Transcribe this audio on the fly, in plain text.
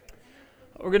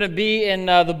We're going to be in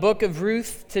the book of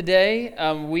Ruth today.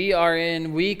 We are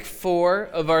in week 4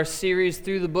 of our series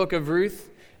through the book of Ruth.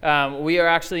 We are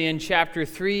actually in chapter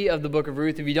 3 of the book of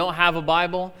Ruth. If you don't have a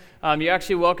Bible, you're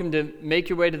actually welcome to make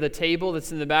your way to the table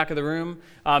that's in the back of the room.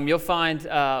 You'll find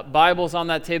Bibles on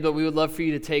that table that we would love for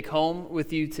you to take home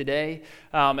with you today,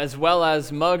 as well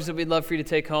as mugs that we'd love for you to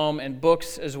take home and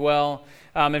books as well.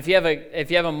 If you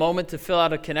have a moment to fill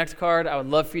out a Connect card, I would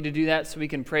love for you to do that so we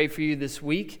can pray for you this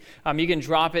week. You can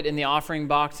drop it in the offering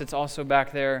box. It's also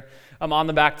back there on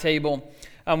the back table.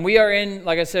 We are in,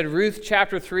 like I said, Ruth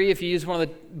chapter 3. If you use one of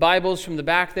the Bibles from the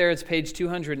back there, it's page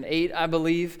 208, I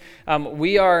believe.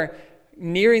 We are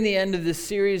nearing the end of this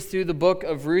series through the book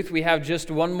of Ruth. We have just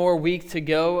one more week to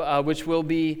go, which will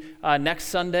be next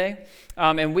Sunday.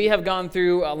 And we have gone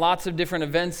through lots of different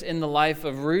events in the life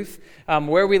of Ruth.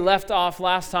 Where we left off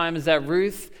last time is that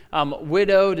Ruth,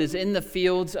 widowed, is in the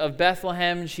fields of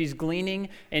Bethlehem. She's gleaning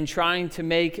and trying to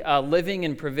make a living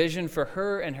and provision for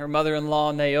her and her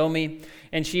mother-in-law, Naomi.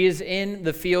 And she is in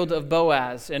the field of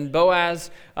Boaz. And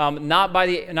Boaz, not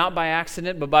by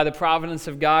accident, but by the providence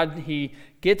of God, he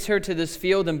gets her to this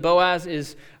field, and Boaz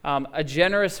is a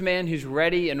generous man who's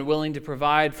ready and willing to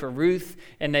provide for Ruth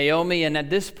and Naomi. And at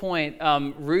this point,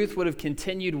 Ruth would have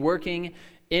continued working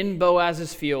in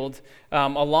Boaz's field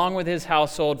along with his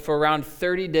household for around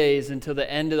 30 days until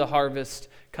the end of the harvest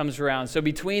comes around. So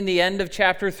between the end of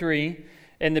chapter 3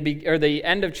 and the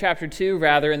end of chapter 2,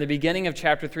 rather, and the beginning of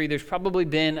chapter 3, there's probably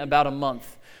been about a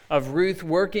month of Ruth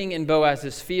working in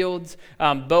Boaz's fields.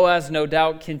 Boaz, no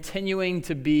doubt, continuing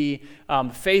to be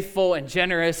faithful and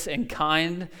generous and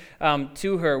kind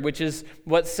to her, which is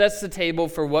what sets the table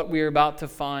for what we are about to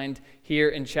find here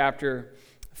in chapter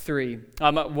 3.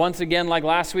 Once again, like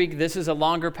last week, this is a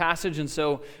longer passage, and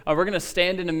so we're going to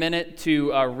stand in a minute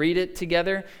to read it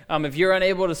together. If you're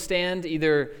unable to stand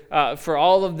either for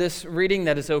all of this reading,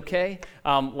 that is okay.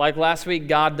 Like last week,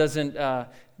 God doesn't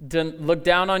look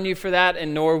down on you for that,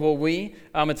 and nor will we.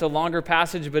 It's a longer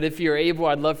passage, but if you're able,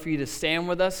 I'd love for you to stand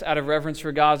with us out of reverence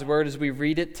for God's word as we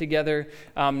read it together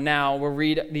now. We'll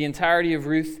read the entirety of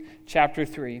Ruth chapter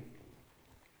 3.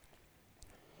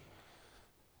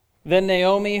 Then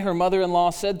Naomi, her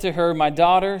mother-in-law, said to her, "My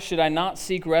daughter, should I not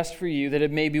seek rest for you, that it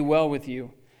may be well with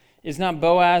you? Is not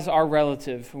Boaz our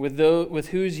relative, with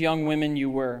whose young women you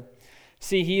were?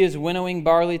 See, he is winnowing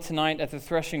barley tonight at the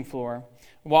threshing floor.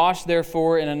 Wash,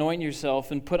 therefore, and anoint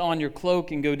yourself, and put on your cloak,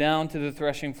 and go down to the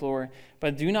threshing floor.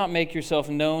 But do not make yourself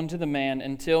known to the man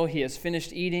until he has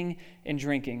finished eating and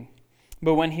drinking.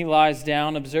 But when he lies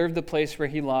down, observe the place where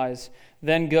he lies.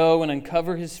 Then go and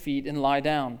uncover his feet and lie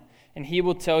down, and he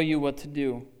will tell you what to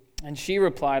do." And she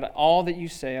replied, "All that you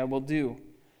say I will do."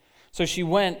 So she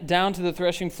went down to the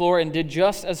threshing floor and did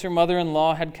just as her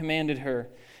mother-in-law had commanded her.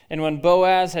 And when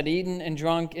Boaz had eaten and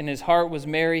drunk and his heart was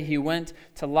merry, he went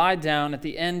to lie down at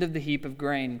the end of the heap of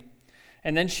grain.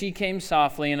 And then she came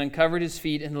softly and uncovered his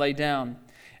feet and lay down.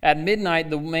 At midnight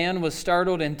the man was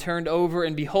startled and turned over,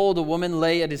 and behold, a woman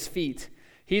lay at his feet.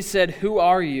 He said, "Who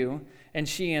are you?" And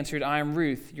she answered, "I am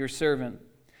Ruth, your servant.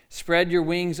 Spread your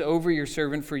wings over your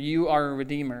servant, for you are a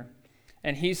redeemer."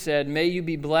 And he said, "May you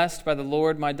be blessed by the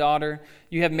Lord, my daughter.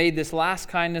 You have made this last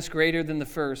kindness greater than the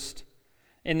first,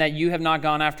 in that you have not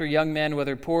gone after young men,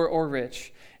 whether poor or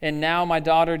rich. And now, my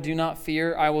daughter, do not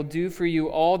fear. I will do for you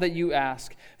all that you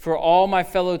ask, for all my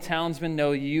fellow townsmen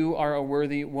know you are a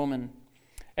worthy woman.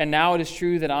 And now it is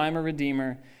true that I am a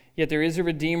redeemer, yet there is a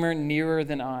redeemer nearer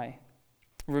than I.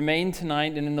 Remain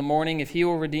tonight, and in the morning, if he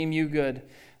will redeem you, good,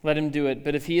 let him do it.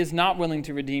 But if he is not willing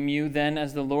to redeem you, then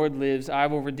as the Lord lives, I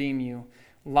will redeem you.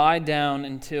 Lie down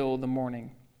until the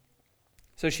morning."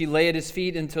 So she lay at his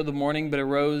feet until the morning, but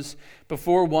arose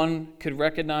before one could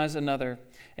recognize another.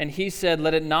 And he said,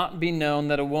 "Let it not be known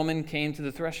that a woman came to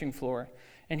the threshing floor."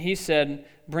 And he said,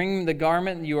 "Bring the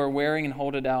garment you are wearing and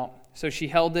hold it out." So she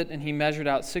held it, and he measured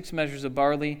out 6 measures of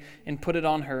barley and put it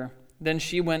on her. Then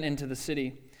she went into the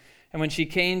city. And when she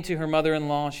came to her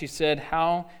mother-in-law, she said,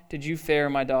 "How did you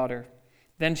fare, my daughter?"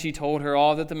 Then she told her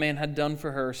all that the man had done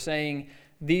for her, saying,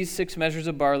 "These 6 measures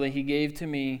of barley he gave to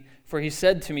me, for he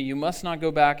said to me, 'You must not go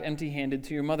back empty-handed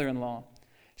to your mother-in-law.'"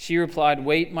 She replied,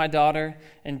 "Wait, my daughter,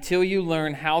 until you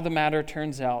learn how the matter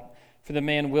turns out, for the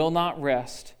man will not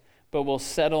rest, but will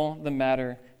settle the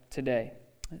matter today."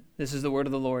 This is the word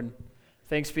of the Lord.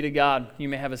 Thanks be to God. You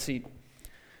may have a seat.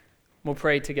 We'll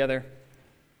pray together.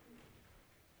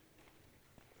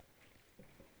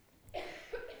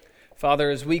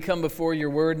 Father, as we come before your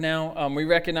word now, we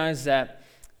recognize that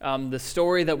the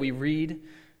story that we read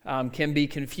can be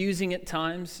confusing at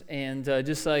times, and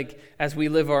just like as we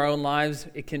live our own lives,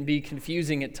 it can be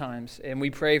confusing at times. And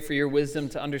we pray for your wisdom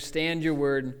to understand your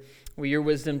word your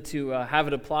wisdom to have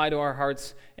it apply to our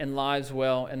hearts and lives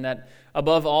well, and that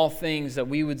above all things that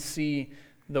we would see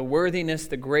the worthiness,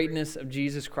 the greatness of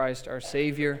Jesus Christ, our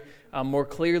Savior, more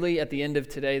clearly at the end of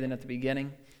today than at the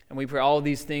beginning. And we pray all of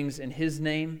these things in His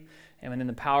name and in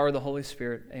the power of the Holy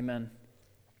Spirit. Amen.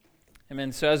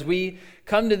 Amen. So as we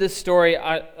come to this story,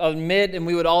 I admit, and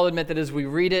we would all admit that as we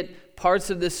read it, parts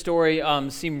of this story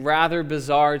seem rather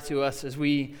bizarre to us as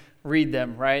we read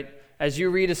them, right? As you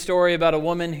read a story about a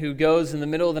woman who goes in the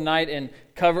middle of the night and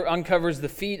uncovers the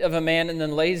feet of a man and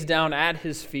then lays down at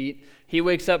his feet, he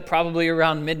wakes up probably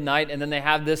around midnight, and then they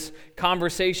have this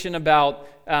conversation about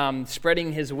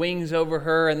spreading his wings over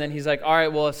her, and then he's like, all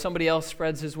right, well, if somebody else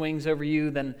spreads his wings over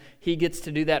you, then he gets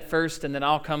to do that first, and then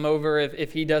I'll come over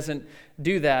if he doesn't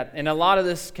do that. And a lot of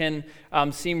this can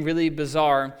seem really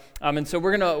bizarre, and so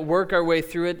we're going to work our way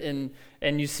through it,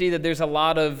 and you see that there's a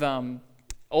lot of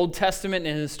Old Testament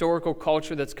and historical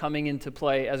culture that's coming into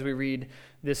play as we read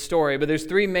this story. But there's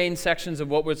three main sections of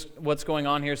what's going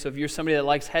on here. So if you're somebody that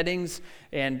likes headings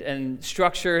and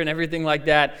structure and everything like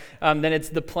that, then it's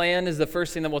the plan is the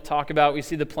first thing that we'll talk about. We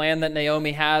see the plan that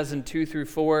Naomi has in 2 through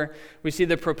 4. We see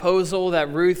the proposal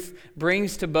that Ruth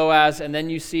brings to Boaz, and then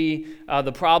you see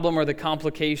the problem or the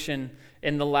complication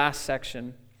in the last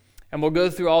section. And we'll go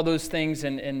through all those things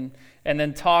and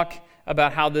then talk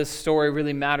about how this story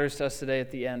really matters to us today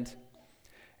at the end.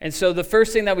 And so the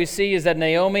first thing that we see is that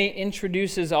Naomi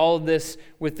introduces all of this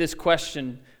with this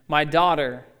question. My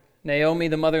daughter, Naomi,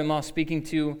 the mother-in-law, speaking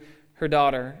to her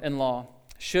daughter-in-law,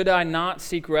 should I not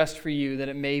seek rest for you that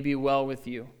it may be well with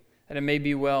you? That it may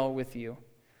be well with you.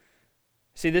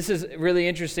 See, this is really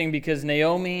interesting because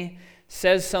Naomi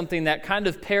says something that kind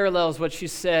of parallels what she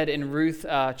said in Ruth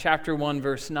chapter 1,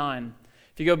 verse 9.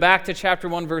 If you go back to chapter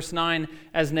 1, verse 9,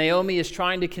 as Naomi is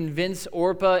trying to convince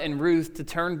Orpah and Ruth to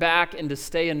turn back and to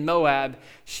stay in Moab,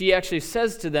 she actually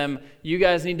says to them, you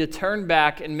guys need to turn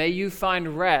back and may you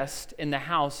find rest in the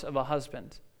house of a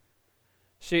husband.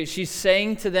 She's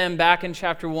saying to them back in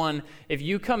chapter 1, if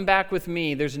you come back with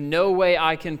me, there's no way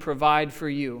I can provide for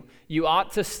you. You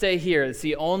ought to stay here. It's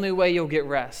the only way you'll get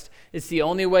rest. It's the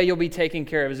only way you'll be taken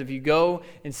care of is if you go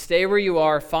and stay where you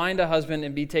are, find a husband,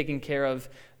 and be taken care of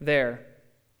there.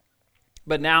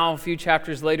 But now, a few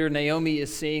chapters later, Naomi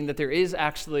is seeing that there is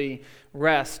actually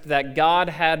rest that God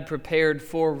had prepared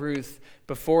for Ruth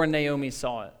before Naomi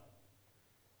saw it.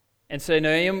 And so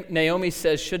Naomi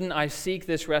says, shouldn't I seek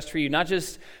this rest for you? Not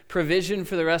just provision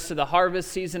for the rest of the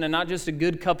harvest season and not just a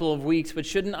good couple of weeks, but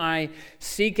shouldn't I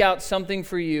seek out something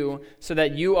for you so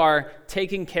that you are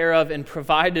taken care of and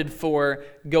provided for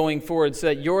going forward so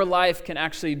that your life can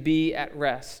actually be at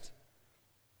rest?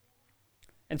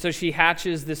 And so she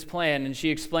hatches this plan, and she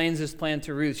explains this plan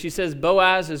to Ruth. She says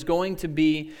Boaz is going to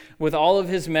be with all of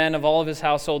his men of all of his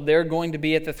household. They're going to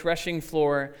be at the threshing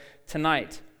floor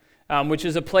tonight, which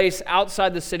is a place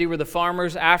outside the city where the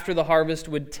farmers, after the harvest,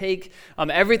 would take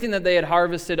everything that they had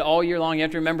harvested all year long. You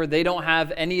have to remember, they don't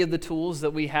have any of the tools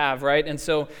that we have, right? And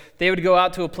so they would go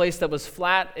out to a place that was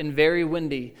flat and very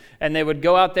windy. And they would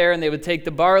go out there and they would take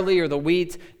the barley or the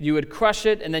wheat, you would crush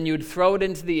it, and then you would throw it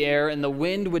into the air, and the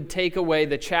wind would take away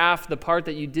the chaff, the part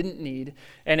that you didn't need,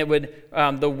 and it would,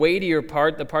 the weightier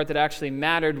part, the part that actually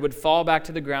mattered, would fall back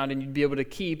to the ground, and you'd be able to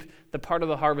keep the part of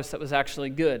the harvest that was actually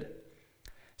good.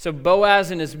 So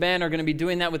Boaz and his men are going to be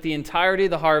doing that with the entirety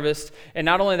of the harvest. And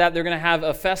not only that, they're going to have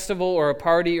a festival or a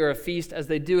party or a feast as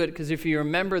they do it. Because if you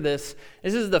remember this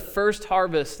is the first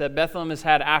harvest that Bethlehem has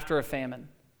had after a famine.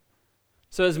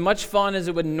 So as much fun as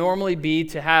it would normally be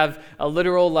to have a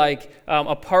literal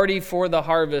a party for the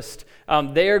harvest,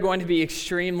 they are going to be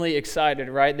extremely excited,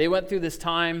 right? They went through this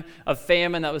time of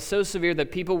famine that was so severe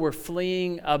that people were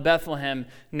fleeing Bethlehem.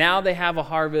 Now they have a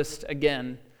harvest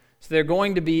again. So they're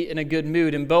going to be in a good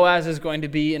mood, and Boaz is going to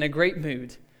be in a great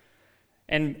mood.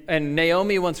 And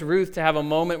Naomi wants Ruth to have a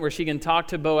moment where she can talk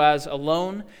to Boaz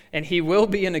alone, and he will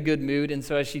be in a good mood. And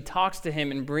so as she talks to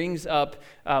him and brings up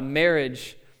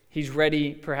marriage, he's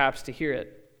ready perhaps to hear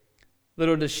it.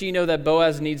 Little does she know that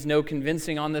Boaz needs no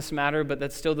convincing on this matter, but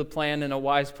that's still the plan and a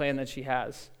wise plan that she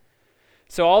has.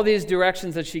 So all these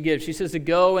directions that she gives, she says to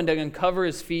go and to uncover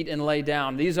his feet and lay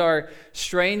down. These are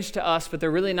strange to us, but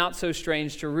they're really not so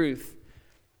strange to Ruth.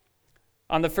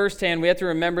 On the first hand, we have to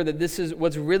remember that this is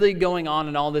what's really going on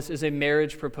in all this is a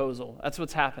marriage proposal. That's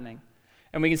what's happening.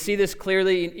 And we can see this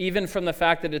clearly even from the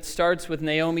fact that it starts with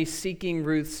Naomi seeking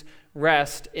Ruth's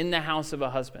rest in the house of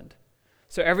a husband.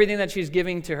 So everything that she's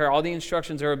giving to her, all the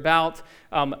instructions are about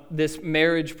this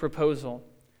marriage proposal.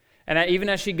 And even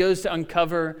as she goes to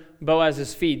uncover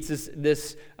Boaz's feet,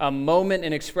 this moment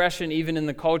and expression, even in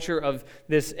the culture of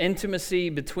this intimacy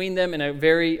between them in a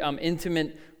very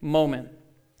intimate moment.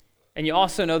 And you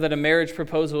also know that a marriage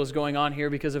proposal is going on here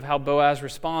because of how Boaz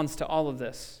responds to all of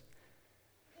this.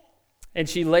 And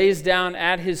she lays down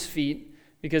at his feet,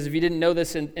 because if you didn't know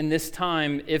this in this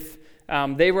time, if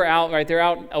they were out, right, they're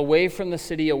out away from the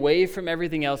city, away from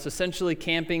everything else, essentially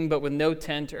camping but with no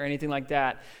tent or anything like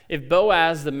that. If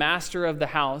Boaz, the master of the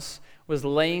house, was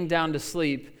laying down to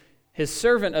sleep, his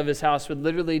servant of his house would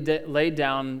literally lay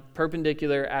down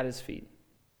perpendicular at his feet,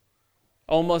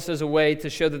 almost as a way to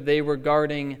show that they were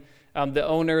guarding the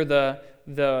owner,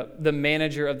 the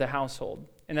manager of the household.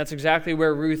 And that's exactly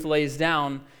where Ruth lays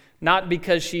down, not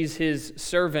because she's his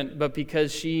servant, but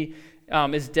because she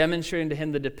is demonstrating to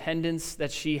him the dependence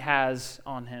that she has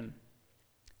on him.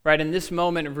 Right, in this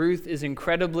moment, Ruth is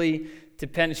incredibly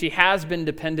dependent. She has been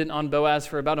dependent on Boaz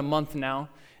for about a month now,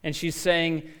 and she's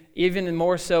saying, even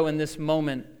more so in this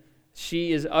moment,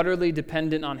 she is utterly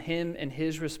dependent on him and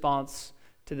his response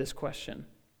to this question.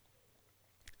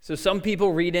 So some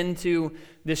people read into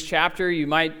this chapter. You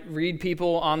might read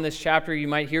people on this chapter. You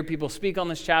might hear people speak on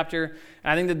this chapter.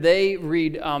 And I think that they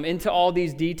read into all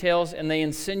these details, and they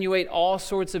insinuate all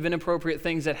sorts of inappropriate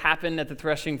things that happen at the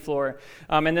threshing floor.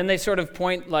 And then they sort of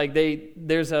point, like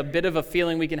there's a bit of a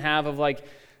feeling we can have of like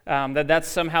that's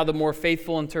somehow the more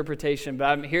faithful interpretation. But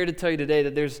I'm here to tell you today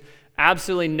that there's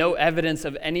absolutely no evidence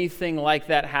of anything like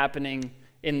that happening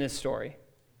in this story.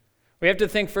 We have to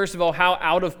think, first of all, how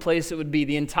out of place it would be.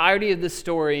 The entirety of this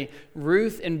story,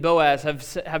 Ruth and Boaz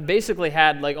have basically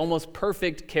had like almost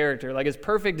perfect character, like as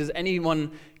perfect as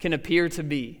anyone can appear to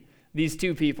be, these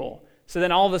two people. So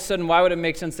then all of a sudden, why would it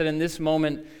make sense that in this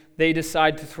moment they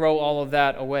decide to throw all of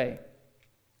that away?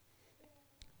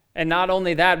 And not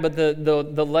only that, but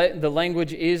the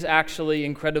language is actually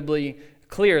incredibly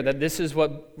clear that this is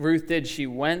what Ruth did. She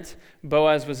went.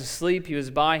 Boaz was asleep. He was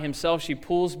by himself. She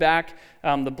pulls back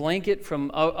the blanket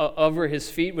from over his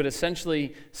feet, which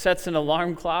essentially sets an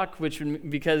alarm clock,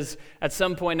 because at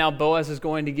some point now Boaz is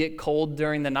going to get cold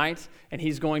during the night, and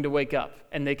he's going to wake up,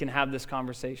 and they can have this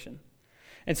conversation.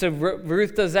 And so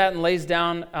Ruth does that and lays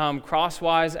down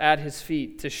crosswise at his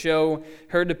feet to show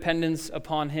her dependence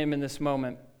upon him in this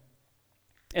moment.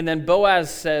 And then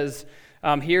Boaz says,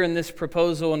 here in this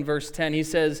proposal in verse 10, he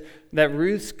says that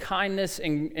Ruth's kindness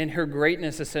and her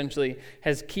greatness essentially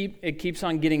keeps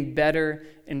on getting better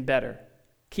and better.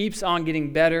 Keeps on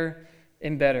getting better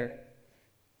and better.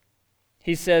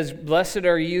 He says, "Blessed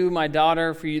are you, my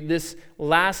daughter, for you, this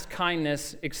last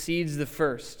kindness exceeds the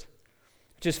first."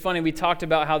 Which is funny, we talked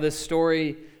about how this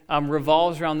story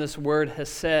revolves around this word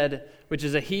hesed, which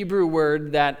is a Hebrew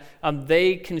word that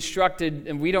they constructed,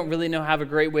 and we don't really have a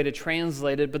great way to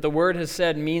translate it, but the word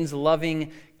hesed means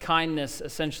loving kindness,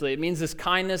 essentially. It means this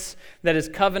kindness that is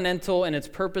covenantal and it's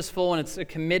purposeful, and it's a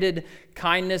committed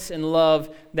kindness and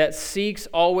love that seeks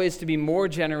always to be more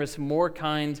generous, more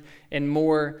kind, and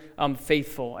more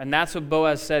faithful. And that's what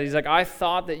Boaz said. He's like, I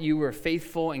thought that you were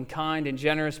faithful and kind and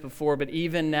generous before, but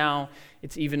even now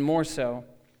it's even more so.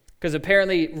 Because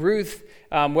apparently Ruth,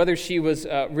 whether she was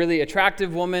a really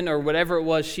attractive woman or whatever it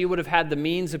was, she would have had the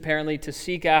means apparently to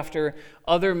seek after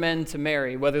other men to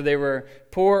marry, whether they were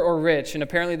poor or rich. And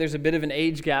apparently there's a bit of an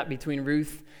age gap between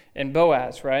Ruth and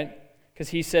Boaz, right? Because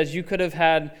he says you could have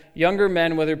had younger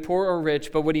men, whether poor or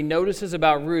rich, but what he notices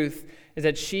about Ruth is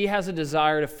that she has a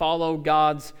desire to follow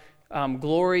God's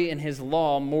glory and his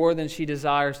law more than she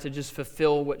desires to just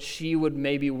fulfill what she would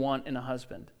maybe want in a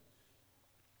husband.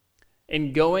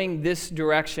 In going this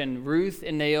direction, Ruth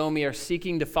and Naomi are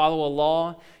seeking to follow a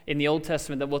law in the Old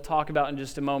Testament that we'll talk about in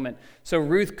just a moment. So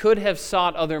Ruth could have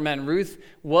sought other men. Ruth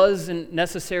wasn't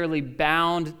necessarily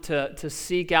bound to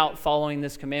seek out following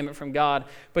this commandment from God,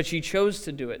 but she chose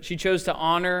to do it. She chose to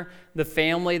honor the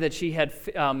family that she had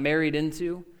married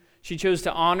into. She chose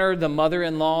to honor the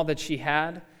mother-in-law that she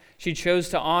had. She chose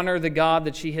to honor the God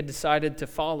that she had decided to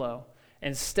follow,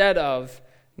 instead of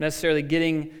necessarily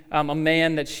getting a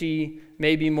man that she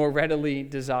maybe more readily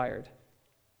desired.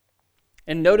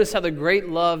 And notice how the great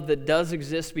love that does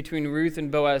exist between Ruth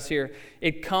and Boaz here,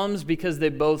 it comes because they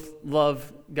both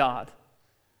love God.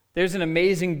 There's an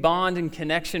amazing bond and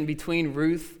connection between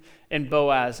Ruth and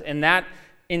Boaz, and that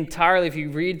entirely, if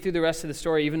you read through the rest of the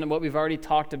story, even what we've already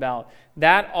talked about,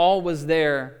 that all was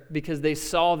there because they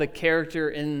saw the character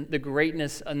and the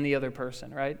greatness in the other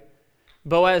person, right?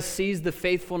 Boaz sees the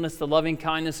faithfulness, the loving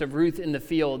kindness of Ruth in the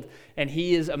field, and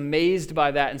he is amazed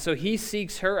by that. And so he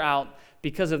seeks her out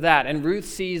because of that. And Ruth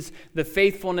sees the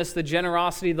faithfulness, the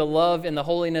generosity, the love, and the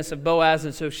holiness of Boaz,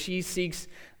 and so she seeks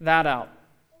that out.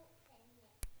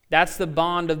 That's the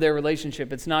bond of their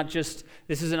relationship. It's not just,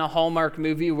 this isn't a Hallmark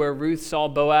movie where Ruth saw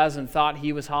Boaz and thought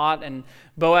he was hot, and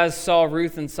Boaz saw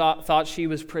Ruth and thought she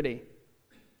was pretty.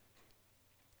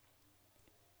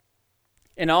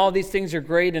 And all these things are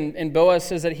great, and Boaz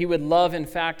says that he would love, in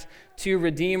fact, to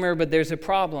redeem her, but there's a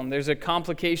problem. There's a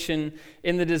complication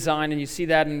in the design, and you see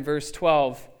that in verse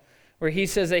 12, where he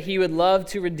says that he would love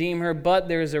to redeem her, but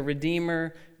there is a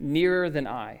redeemer nearer than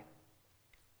I.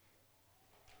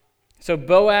 So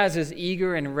Boaz is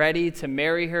eager and ready to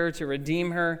marry her, to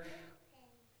redeem her.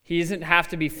 He doesn't have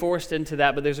to be forced into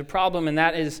that, but there's a problem, and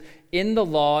that is in the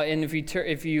law. And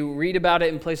if you read about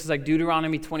it in places like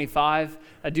Deuteronomy 25,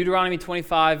 Deuteronomy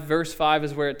 25, verse 5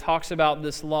 is where it talks about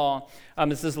this law.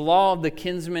 It's this law of the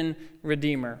kinsman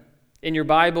redeemer. In your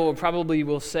Bible, it probably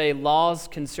will say laws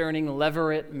concerning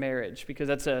levirate marriage, because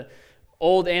that's an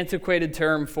old, antiquated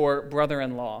term for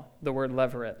brother-in-law, the word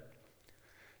levirate.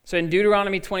 So in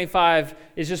Deuteronomy 25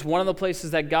 is just one of the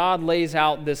places that God lays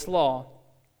out this law,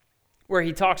 where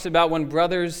he talks about when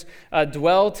brothers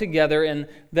dwell together, and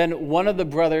then one of the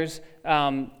brothers,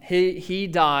 he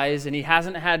dies and he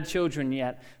hasn't had children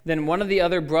yet, then one of the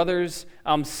other brothers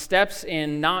steps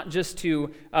in not just to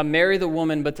marry the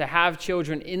woman, but to have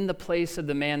children in the place of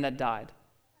the man that died.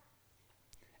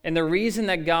 And the reason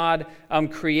that God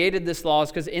created this law is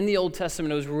because in the Old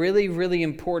Testament, it was really, really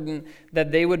important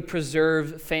that they would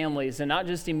preserve families, and not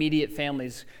just immediate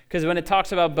families. Because when it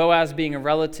talks about Boaz being a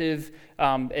relative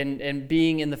and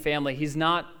being in the family, he's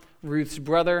not Ruth's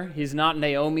brother. He's not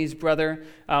Naomi's brother.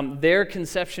 Their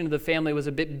conception of the family was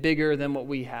a bit bigger than what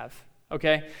we have.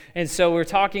 Okay? And so we're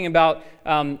talking about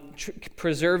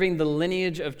preserving the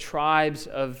lineage of tribes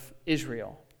of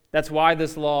Israel. That's why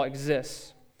this law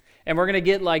exists. And we're going to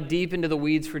get deep into the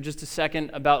weeds for just a second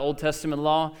about Old Testament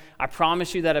law. I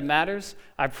promise you that it matters.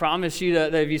 I promise you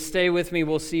that if you stay with me,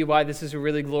 we'll see why this is a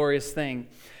really glorious thing.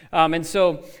 And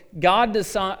so God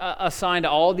assigned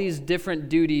all these different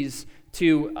duties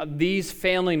to these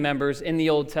family members in the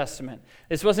Old Testament.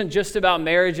 This wasn't just about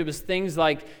marriage. It was things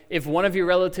like if one of your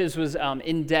relatives was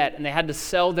in debt and they had to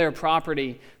sell their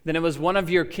property, then it was one of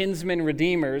your kinsmen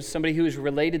redeemers, somebody who was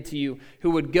related to you,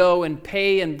 who would go and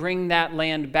pay and bring that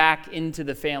land back into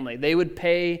the family. They would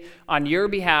pay on your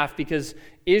behalf because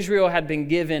Israel had been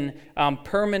given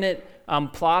permanent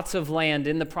plots of land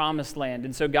in the promised land.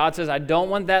 And so God says, I don't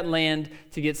want that land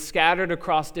to get scattered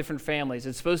across different families.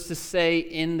 It's supposed to stay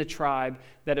in the tribe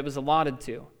that it was allotted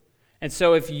to. And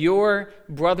so if your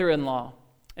brother-in-law,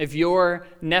 if your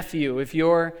nephew, if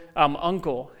your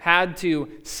uncle had to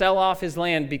sell off his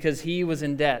land because he was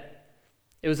in debt,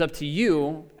 it was up to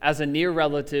you as a near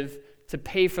relative to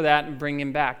pay for that and bring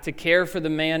him back, to care for the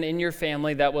man in your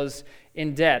family that was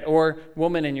in debt, or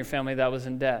woman in your family that was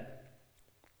in debt.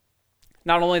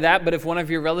 Not only that, but if one of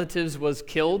your relatives was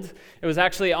killed, it was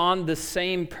actually on the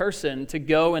same person to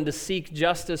go and to seek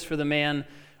justice for the man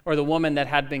or the woman that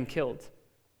had been killed.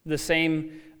 The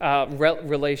same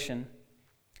relation.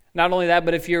 Not only that,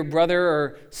 but if your brother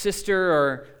or sister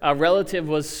or a relative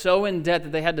was so in debt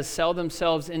that they had to sell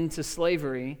themselves into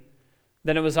slavery,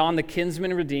 then it was on the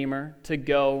kinsman redeemer to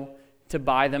go to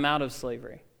buy them out of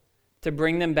slavery, to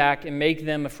bring them back and make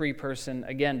them a free person,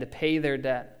 again, to pay their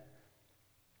debt.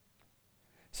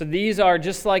 So these are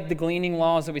just like the gleaning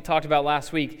laws that we talked about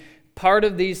last week. Part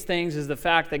of these things is the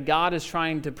fact that God is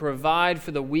trying to provide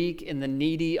for the weak and the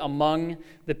needy among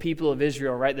the people of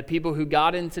Israel, right? The people who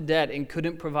got into debt and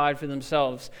couldn't provide for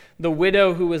themselves. The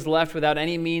widow who was left without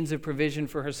any means of provision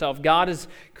for herself. God is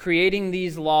creating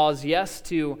these laws, yes,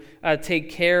 to take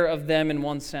care of them in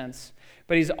one sense,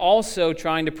 but he's also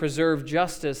trying to preserve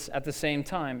justice at the same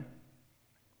time.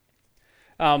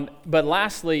 But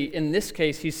lastly, in this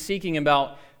case, he's seeking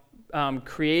about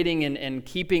creating and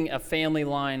keeping a family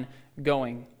line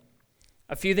going.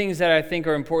 A few things that I think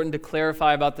are important to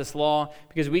clarify about this law,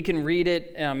 because we can read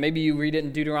it, maybe you read it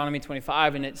in Deuteronomy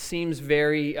 25, and it seems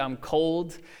very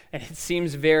cold, and it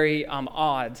seems very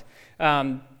odd.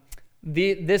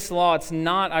 This law, it's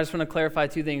not, I just want to clarify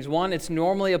two things. One, it's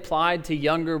normally applied to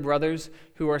younger brothers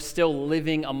who are still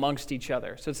living amongst each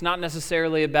other. So it's not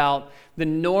necessarily about the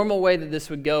normal way that this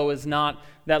would go is not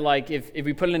that if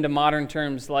we put it into modern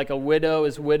terms, like a widow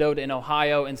is widowed in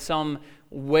Ohio and some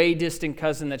way distant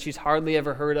cousin that she's hardly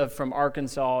ever heard of from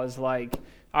Arkansas is like,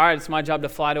 all right, it's my job to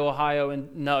fly to Ohio.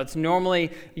 And no, it's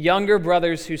normally younger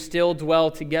brothers who still dwell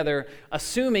together,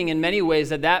 assuming in many ways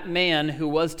that that man who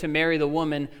was to marry the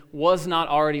woman was not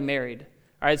already married.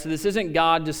 All right, so this isn't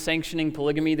God just sanctioning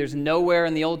polygamy. There's nowhere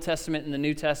in the Old Testament and the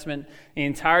New Testament, in the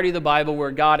entirety of the Bible,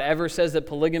 where God ever says that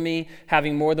polygamy,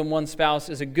 having more than one spouse,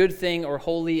 is a good thing or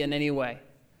holy in any way.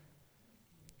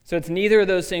 So it's neither of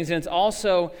those things, and it's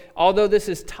also, although this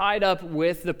is tied up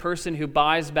with the person who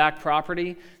buys back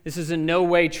property, this is in no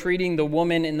way treating the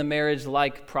woman in the marriage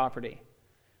like property.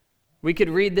 We could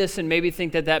read this and maybe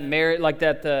think that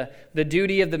the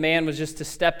duty of the man was just to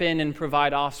step in and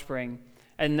provide offspring,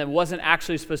 and that wasn't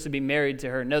actually supposed to be married to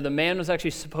her. No, the man was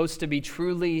actually supposed to be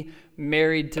truly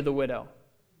married to the widow,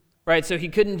 right? So he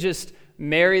couldn't just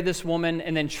marry this woman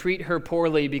and then treat her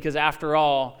poorly because, after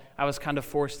all, I was kind of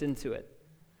forced into it.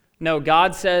 No,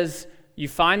 God says, you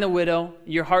find the widow,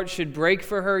 your heart should break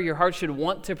for her, your heart should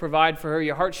want to provide for her,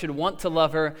 your heart should want to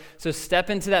love her, so step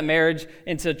into that marriage,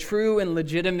 into true and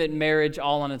legitimate marriage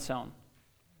all on its own.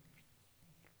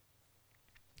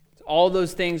 All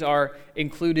those things are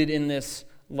included in this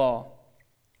law.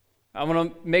 I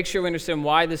want to make sure we understand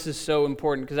why this is so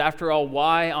important, because after all,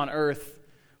 why on earth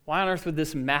would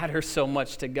this matter so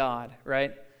much to God,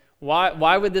 right?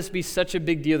 Why would this be such a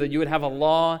big deal that you would have a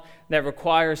law that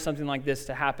requires something like this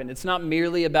to happen? It's not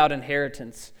merely about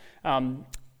inheritance.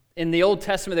 In the Old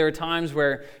Testament, there were times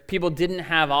where people didn't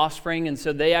have offspring, and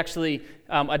so they actually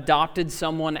adopted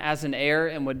someone as an heir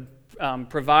and would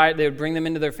they would bring them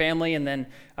into their family and then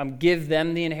give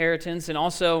them the inheritance. And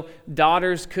also,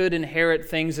 daughters could inherit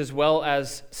things as well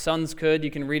as sons could.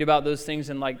 You can read about those things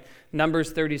in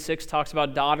Numbers 36, talks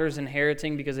about daughters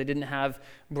inheriting because they didn't have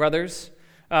brothers.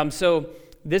 So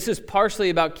this is partially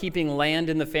about keeping land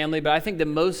in the family, but I think the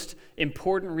most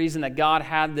important reason that God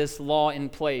had this law in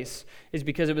place is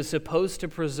because it was supposed to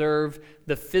preserve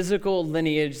the physical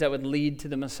lineage that would lead to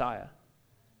the Messiah.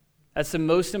 That's the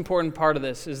most important part of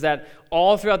this, is that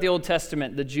all throughout the Old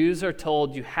Testament, the Jews are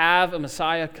told, you have a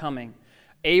Messiah coming.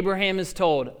 Abraham is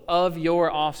told, of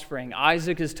your offspring.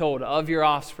 Isaac is told, of your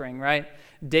offspring, right?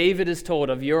 David is told,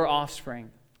 of your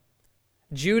offspring.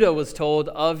 Judah was told,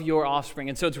 of your offspring.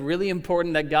 And so it's really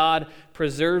important that God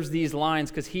preserves these lines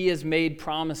because he has made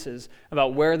promises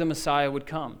about where the Messiah would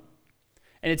come.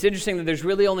 And it's interesting that there's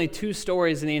really only 2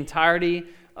 stories in the entirety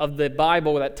of the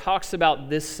Bible that talks about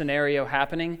this scenario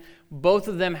happening. Both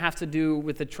of them have to do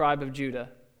with the tribe of Judah.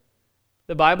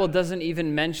 The Bible doesn't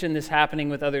even mention this happening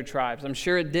with other tribes. I'm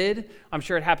sure it did. I'm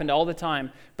sure it happened all the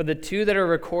time. But the 2 that are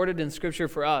recorded in Scripture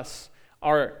for us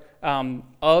are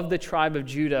of the tribe of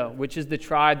Judah, which is the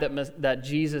tribe that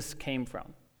Jesus came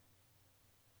from.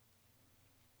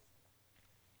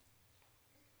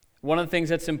 One of the things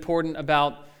that's important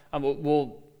about,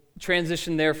 we'll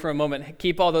transition there for a moment.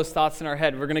 Keep all those thoughts in our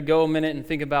head. We're going to go a minute and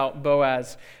think about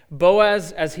Boaz.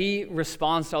 Boaz, as he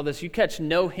responds to all this, you catch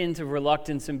no hint of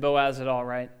reluctance in Boaz at all,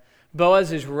 right?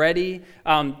 Boaz is ready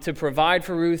to provide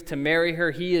for Ruth, to marry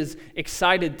her. He is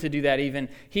excited to do that even.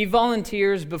 He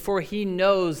volunteers before he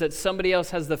knows that somebody else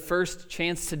has the first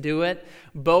chance to do it.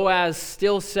 Boaz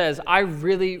still says, I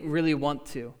really, really want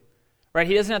to. Right?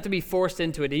 He doesn't have to be forced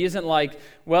into it. He isn't like,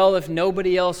 well, if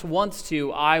nobody else wants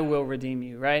to, I will redeem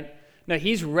you, right? No,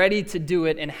 he's ready to do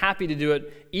it and happy to do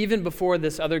it even before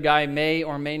this other guy may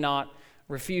or may not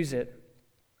refuse it.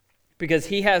 Because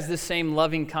he has this same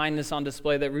loving kindness on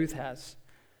display that Ruth has.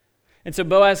 And so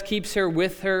Boaz keeps her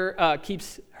with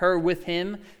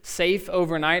him safe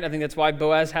overnight. I think that's why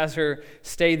Boaz has her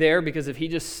stay there, because if he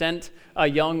just sent a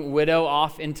young widow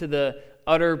off into the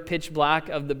utter pitch black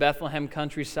of the Bethlehem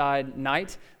countryside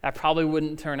night, that probably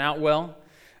wouldn't turn out well.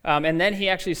 And then he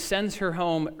actually sends her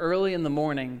home early in the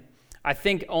morning, I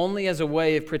think only as a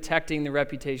way of protecting the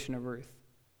reputation of Ruth.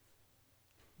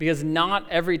 Because not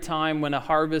every time when a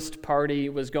harvest party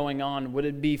was going on would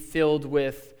it be filled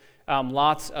with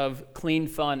lots of clean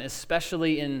fun,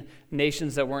 especially in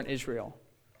nations that weren't Israel.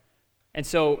 And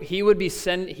so he would be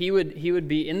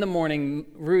in the morning,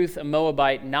 Ruth, a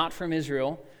Moabite, not from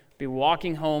Israel, be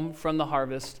walking home from the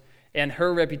harvest, and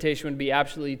her reputation would be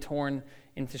absolutely torn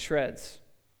into shreds.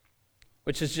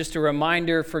 Which is just a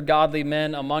reminder for godly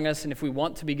men among us, and if we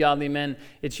want to be godly men,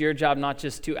 it's your job not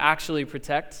just to actually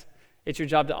protect, it's your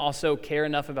job to also care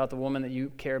enough about the woman that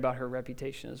you care about her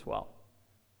reputation as well.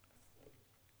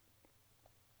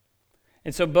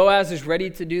 And so Boaz is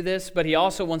ready to do this, but he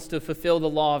also wants to fulfill the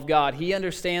law of God. He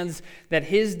understands that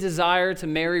his desire to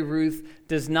marry Ruth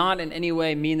does not in any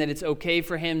way mean that it's okay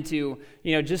for him to,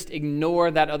 just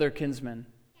ignore that other kinsman.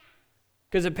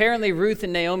 Because apparently Ruth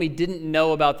and Naomi didn't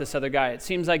know about this other guy. It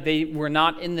seems like they were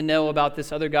not in the know about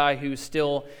this other guy who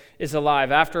still is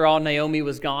alive. After all, Naomi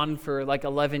was gone for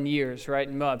 11 years, right,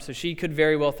 in Moab. So she could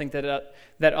very well think that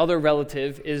that other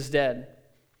relative is dead.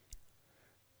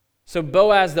 So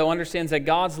Boaz, though, understands that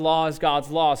God's law is God's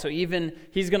law. So even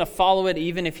he's going to follow it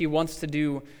even if he wants to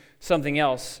do something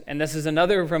else. And this is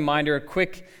another reminder, a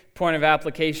quick point of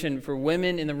application for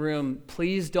women in the room.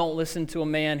 Please don't listen to a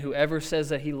man who ever says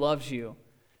that he loves you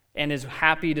and is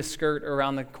happy to skirt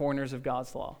around the corners of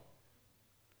God's law.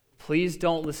 Please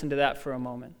don't listen to that for a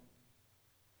moment.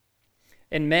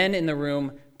 And men in the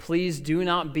room, please do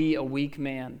not be a weak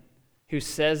man who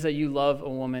says that you love a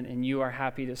woman and you are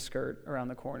happy to skirt around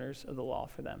the corners of the law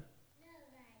for them.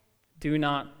 Do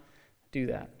not do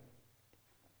that.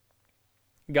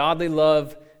 Godly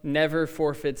love never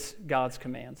forfeits God's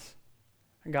commands.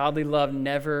 Godly love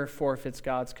never forfeits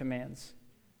God's commands.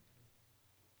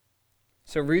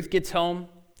 So Ruth gets home.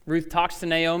 Ruth talks to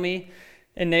Naomi,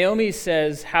 and Naomi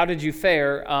says, "How did you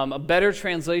fare?" A better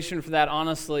translation for that,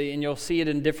 honestly, and you'll see it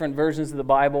in different versions of the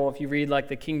Bible. If you read like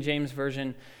the King James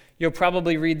Version, you'll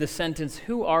probably read the sentence,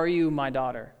 "Who are you, my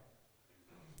daughter?"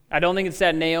 I don't think it's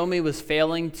that Naomi was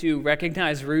failing to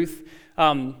recognize Ruth.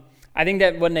 I think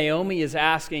that what Naomi is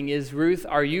asking is, Ruth,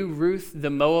 are you Ruth the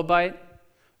Moabite,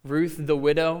 Ruth the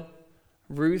widow,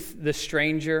 Ruth the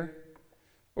stranger,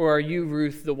 or are you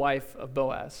Ruth the wife of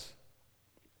Boaz?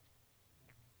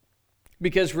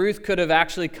 Because Ruth could have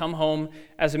actually come home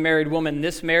as a married woman.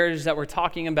 This marriage that we're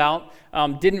talking about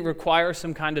didn't require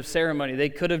some kind of ceremony. They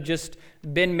could have just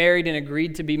been married and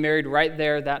agreed to be married right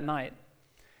there that night.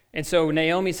 And so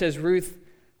Naomi says, Ruth,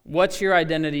 what's your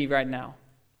identity right now?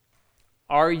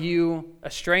 Are you a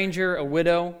stranger, a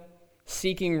widow,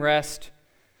 seeking rest,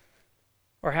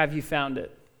 or have you found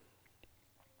it?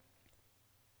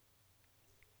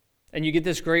 And you get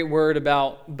this great word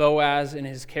about Boaz and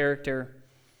his character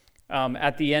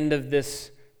at the end of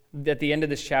this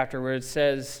chapter, where it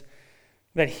says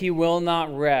that he will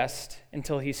not rest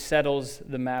until he settles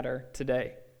the matter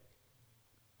today.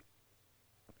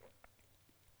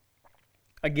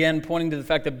 Again, pointing to the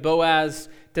fact that Boaz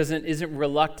isn't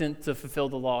reluctant to fulfill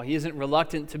the law. He isn't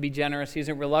reluctant to be generous. He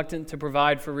isn't reluctant to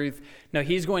provide for Ruth. No,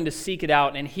 he's going to seek it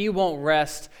out, and he won't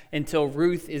rest until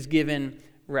Ruth is given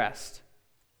rest.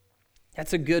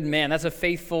 That's a good man. That's a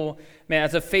faithful man.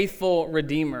 That's a faithful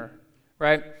redeemer,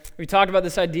 right? We talked about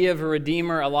this idea of a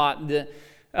redeemer a lot.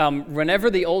 Whenever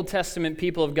the Old Testament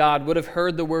people of God would have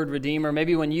heard the word redeemer,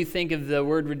 maybe when you think of the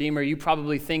word redeemer, you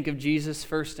probably think of Jesus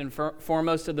first and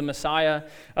foremost, of the Messiah,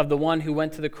 of the one who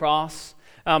went to the cross.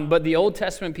 But the Old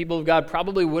Testament people of God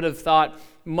probably would have thought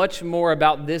much more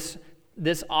about this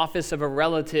office of a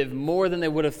relative, more than they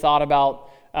would have thought about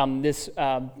this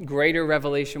greater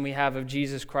revelation we have of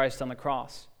Jesus Christ on the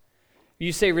cross.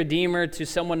 You say redeemer to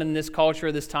someone in this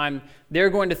culture this time,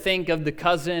 they're going to think of the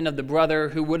cousin, of the brother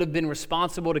who would have been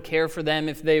responsible to care for them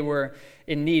if they were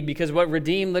in need. Because what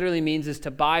redeem literally means is to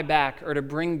buy back or to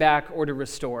bring back or to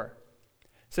restore.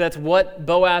 So that's what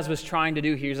Boaz was trying to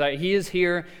do here. He is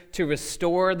here to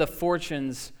restore the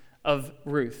fortunes of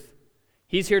Ruth.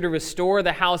 He's here to restore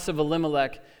the house of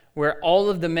Elimelech where all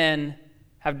of the men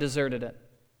have deserted it.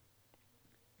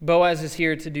 Boaz is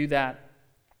here to do that.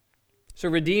 So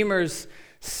redeemers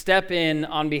step in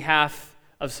on behalf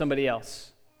of somebody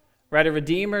else, right? A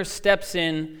redeemer steps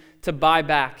in to buy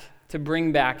back, to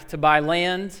bring back, to buy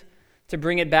land, to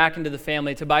bring it back into the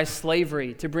family, to buy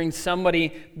slavery, to bring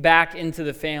somebody back into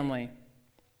the family.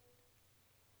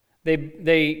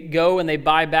 They go and they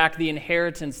buy back the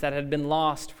inheritance that had been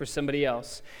lost for somebody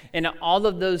else. In all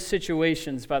of those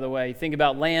situations, by the way, think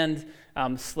about land,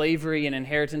 slavery, and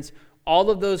inheritance,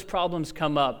 all of those problems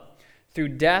come up through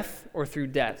death or through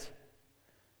debt.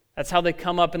 That's how they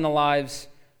come up in the lives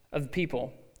of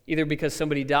people, either because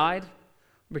somebody died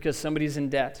or because somebody's in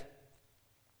debt.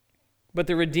 But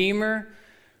the Redeemer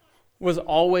was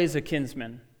always a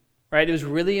kinsman, right? It was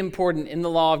really important in the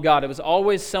law of God. It was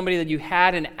always somebody that you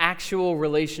had an actual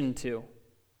relation to.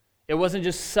 It wasn't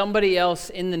just somebody else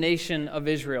in the nation of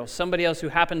Israel, somebody else who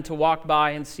happened to walk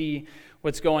by and see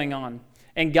what's going on.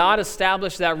 And God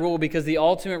established that rule because the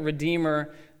ultimate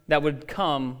Redeemer that would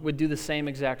come would do the same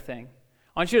exact thing.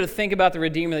 I want you to think about the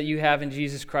Redeemer that you have in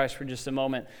Jesus Christ for just a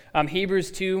moment.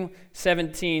 Hebrews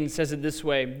 2:17 says it this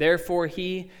way, "Therefore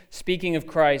he," speaking of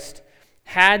Christ,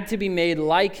 "had to be made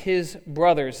like his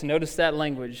brothers." Notice that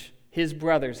language. His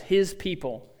brothers, his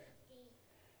people.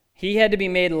 He had to be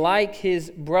made like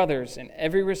his brothers in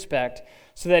every respect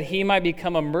so that he might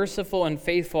become a merciful and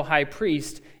faithful high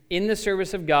priest in the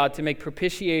service of God to make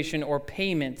propitiation or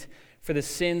payment for the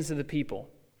sins of the people.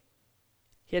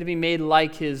 He had to be made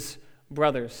like his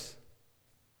brothers,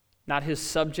 not his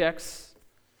subjects,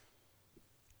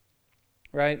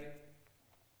 right?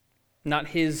 Not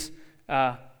his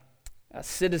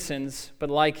citizens, but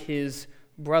like his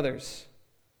brothers.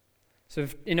 So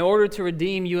in order to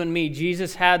redeem you and me,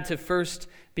 Jesus had to first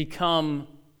become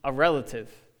a relative.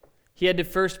 He had to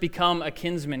first become a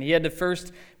kinsman. He had to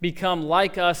first become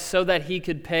like us so that he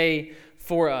could pay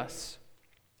for us.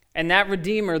 And that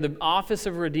Redeemer, the office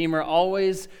of Redeemer,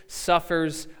 always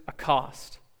suffers a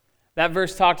cost. That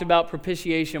verse talked about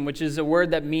propitiation, which is a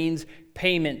word that means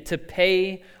payment, to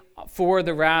pay for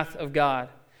the wrath of God.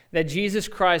 That Jesus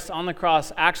Christ on the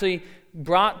cross actually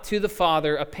brought to the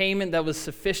Father a payment that was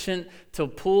sufficient to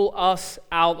pull us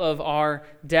out of our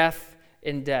death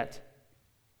and debt.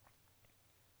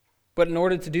 But in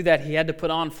order to do that, he had to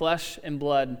put on flesh and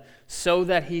blood so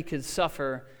that he could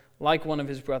suffer like one of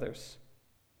his brothers.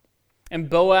 And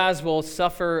Boaz will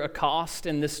suffer a cost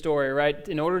in this story, right?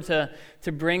 In order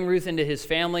to bring Ruth into his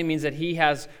family means that he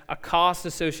has a cost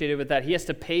associated with that. He has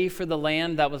to pay for the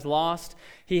land that was lost.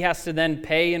 He has to then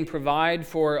pay and provide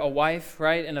for a wife,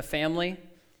 right, and a family.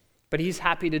 But he's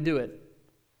happy to do it.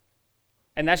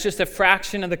 And that's just a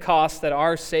fraction of the cost that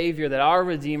our Savior, that our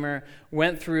Redeemer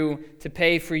went through to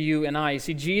pay for you and I. You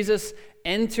see, Jesus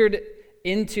entered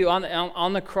into,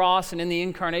 on the cross and in the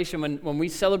incarnation, when we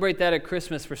celebrate that at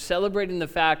Christmas, we're celebrating the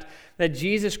fact that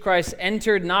Jesus Christ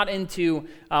entered not into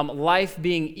life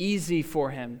being easy for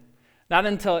him, not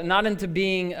into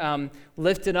being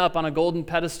lifted up on a golden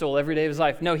pedestal every day of his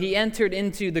life. No, he entered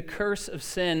into the curse of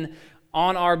sin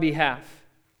on our behalf.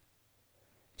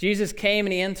 Jesus came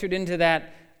and he entered into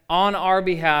that on our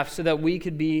behalf so that we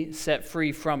could be set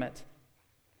free from it.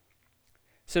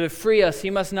 So to free us, he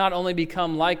must not only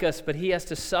become like us, but he has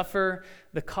to suffer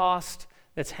the cost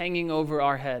that's hanging over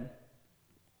our head.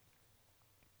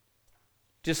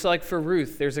 Just like for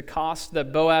Ruth, there's a cost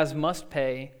that Boaz must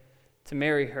pay to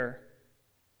marry her.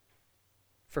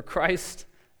 For Christ,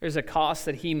 there's a cost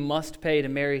that he must pay to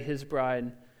marry his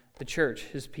bride, the church,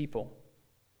 his people.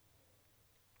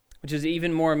 Which is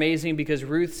even more amazing because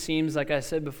Ruth seems, like I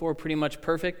said before, pretty much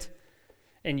perfect.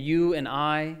 And you and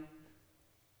I,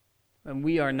 and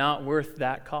we are not worth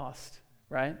that cost,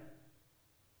 right?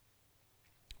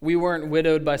 We weren't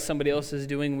widowed by somebody else's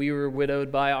doing. We were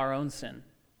widowed by our own sin.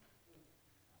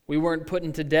 We weren't put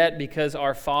into debt because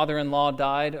our father-in-law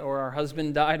died or our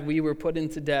husband died. We were put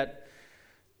into debt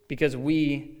because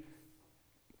we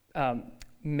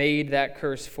made that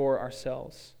curse for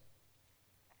ourselves.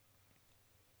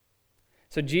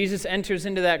 So Jesus enters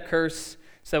into that curse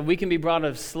so that we can be brought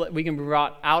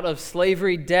out of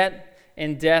slavery, debt,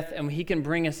 and death, and he can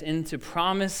bring us into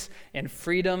promise and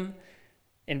freedom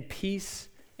and peace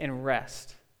and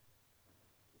rest.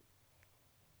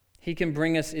 He can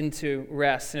bring us into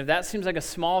rest. And if that seems like a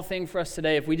small thing for us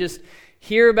today, if we just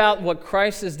hear about what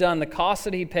Christ has done, the cost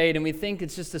that he paid, and we think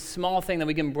it's just a small thing that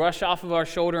we can brush off of our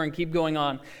shoulder and keep going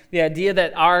on, the idea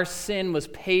that our sin was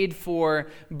paid for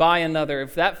by another,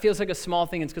 if that feels like a small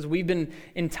thing, it's because we've been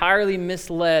entirely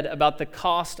misled about the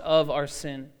cost of our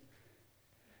sin.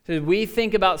 So we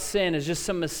think about sin as just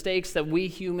some mistakes that we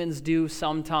humans do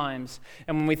sometimes.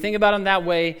 And when we think about them that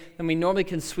way, then we normally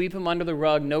can sweep them under the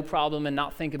rug, no problem, and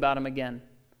not think about them again.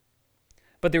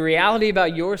 But the reality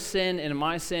about your sin and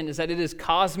my sin is that it is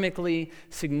cosmically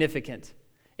significant.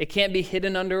 It can't be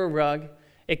hidden under a rug.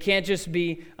 It can't just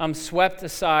be swept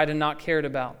aside and not cared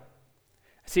about.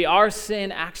 See, our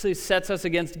sin actually sets us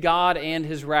against God and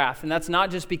his wrath. And that's not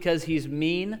just because he's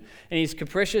mean and he's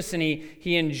capricious and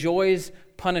he enjoys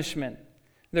punishment.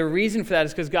 The reason for that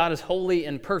is because God is holy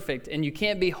and perfect. And you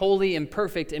can't be holy and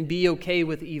perfect and be okay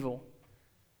with evil.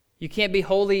 You can't be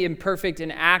holy and perfect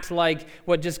and act like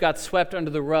what just got swept under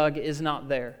the rug is not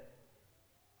there.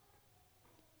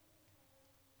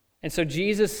 And so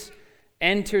Jesus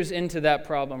enters into that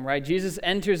problem, right? Jesus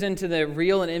enters into the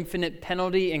real and infinite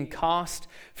penalty and cost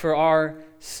for our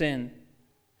sin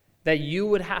that you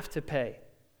would have to pay,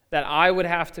 that I would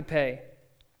have to pay.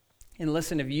 And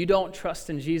listen, if you don't trust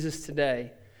in Jesus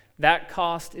today, that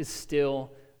cost is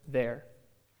still there.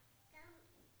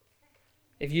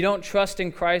 If you don't trust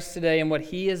in Christ today and what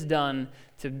he has done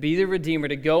to be the Redeemer,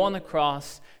 to go on the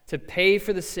cross, to pay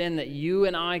for the sin that you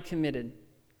and I committed,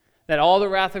 that all the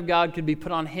wrath of God could be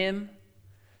put on him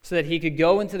so that he could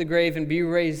go into the grave and be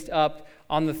raised up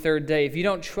on the third day. If you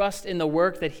don't trust in the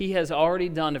work that he has already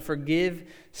done to forgive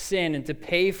sin and to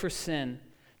pay for sin,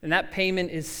 then that payment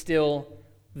is still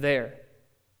there.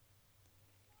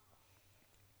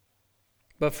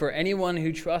 But for anyone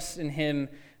who trusts in him,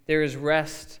 there is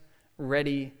rest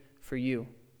ready for you.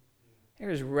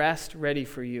 There is rest ready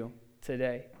for you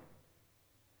today.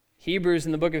 Hebrews,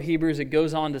 in the book of Hebrews, it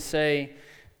goes on to say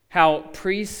how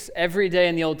priests every day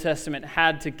in the Old Testament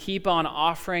had to keep on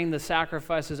offering the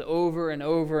sacrifices over and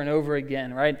over and over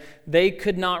again, right? They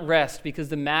could not rest because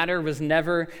the matter was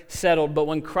never settled. But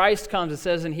when Christ comes, it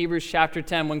says in Hebrews chapter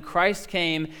 10, when Christ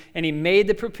came and he made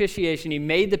the propitiation, he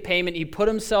made the payment, he put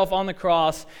himself on the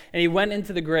cross, and he went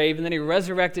into the grave, and then he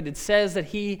resurrected, it says that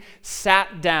he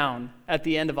sat down at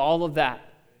the end of all of that.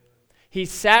 He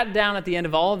sat down at the end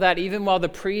of all of that, even while the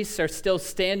priests are still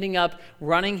standing up,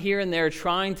 running here and there,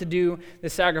 trying to do the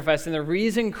sacrifice. And the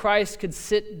reason Christ could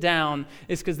sit down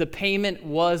is because the payment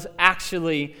was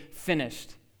actually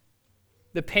finished.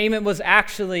 The payment was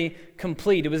actually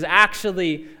complete. It was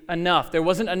actually enough. There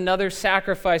wasn't another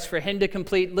sacrifice for him to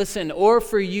complete, listen, or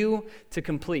for you to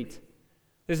complete.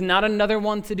 There's not another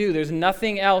one to do. There's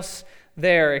nothing else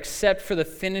there except for the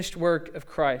finished work of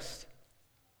Christ.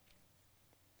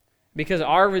 Because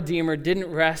our Redeemer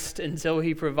didn't rest until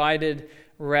he provided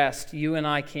rest, you and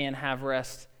I can have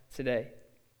rest today.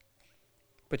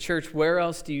 But church, where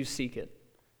else do you seek it?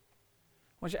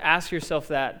 I want you to ask yourself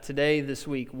that today, this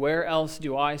week. Where else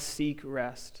do I seek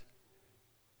rest?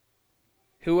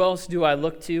 Who else do I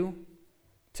look to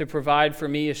provide for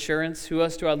me assurance? Who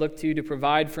else do I look to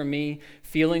provide for me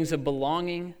feelings of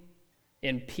belonging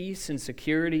and peace and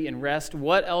security and rest?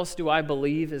 What else do I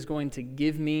believe is going to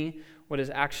give me what is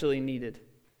actually needed?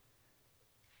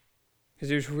 Because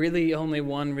there's really only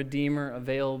one Redeemer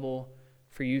available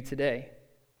for you today.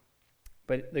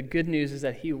 But the good news is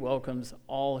that he welcomes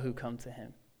all who come to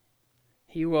him.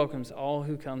 He welcomes all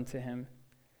who come to him.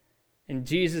 And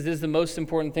Jesus is the most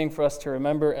important thing for us to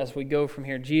remember as we go from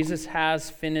here. Jesus has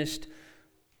finished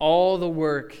all the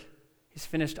work. He's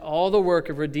finished all the work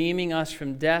of redeeming us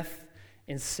from death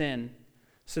and sin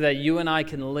so that you and I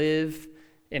can live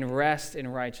and rest in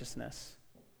righteousness.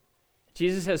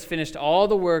 Jesus has finished all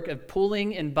the work of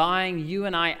pulling and buying you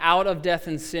and I out of death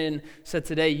and sin so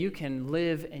today you can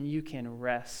live and you can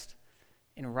rest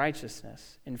in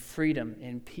righteousness, in freedom,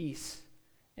 in peace,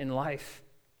 in life.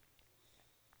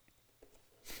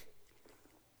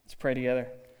 Let's pray together.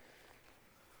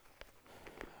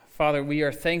 Father, we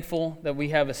are thankful that we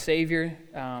have a Savior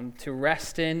to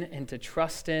rest in and to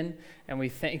trust in, and we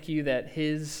thank you that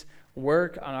his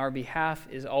work on our behalf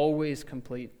is always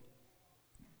complete.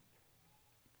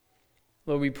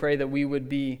 Lord, we pray that we would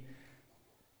be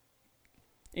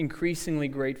increasingly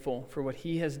grateful for what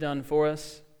he has done for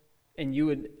us, and you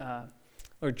would,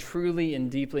 Lord, truly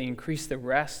and deeply increase the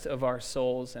rest of our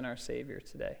souls in our Savior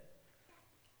today.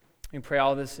 We pray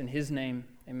all this in his name.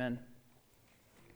 Amen.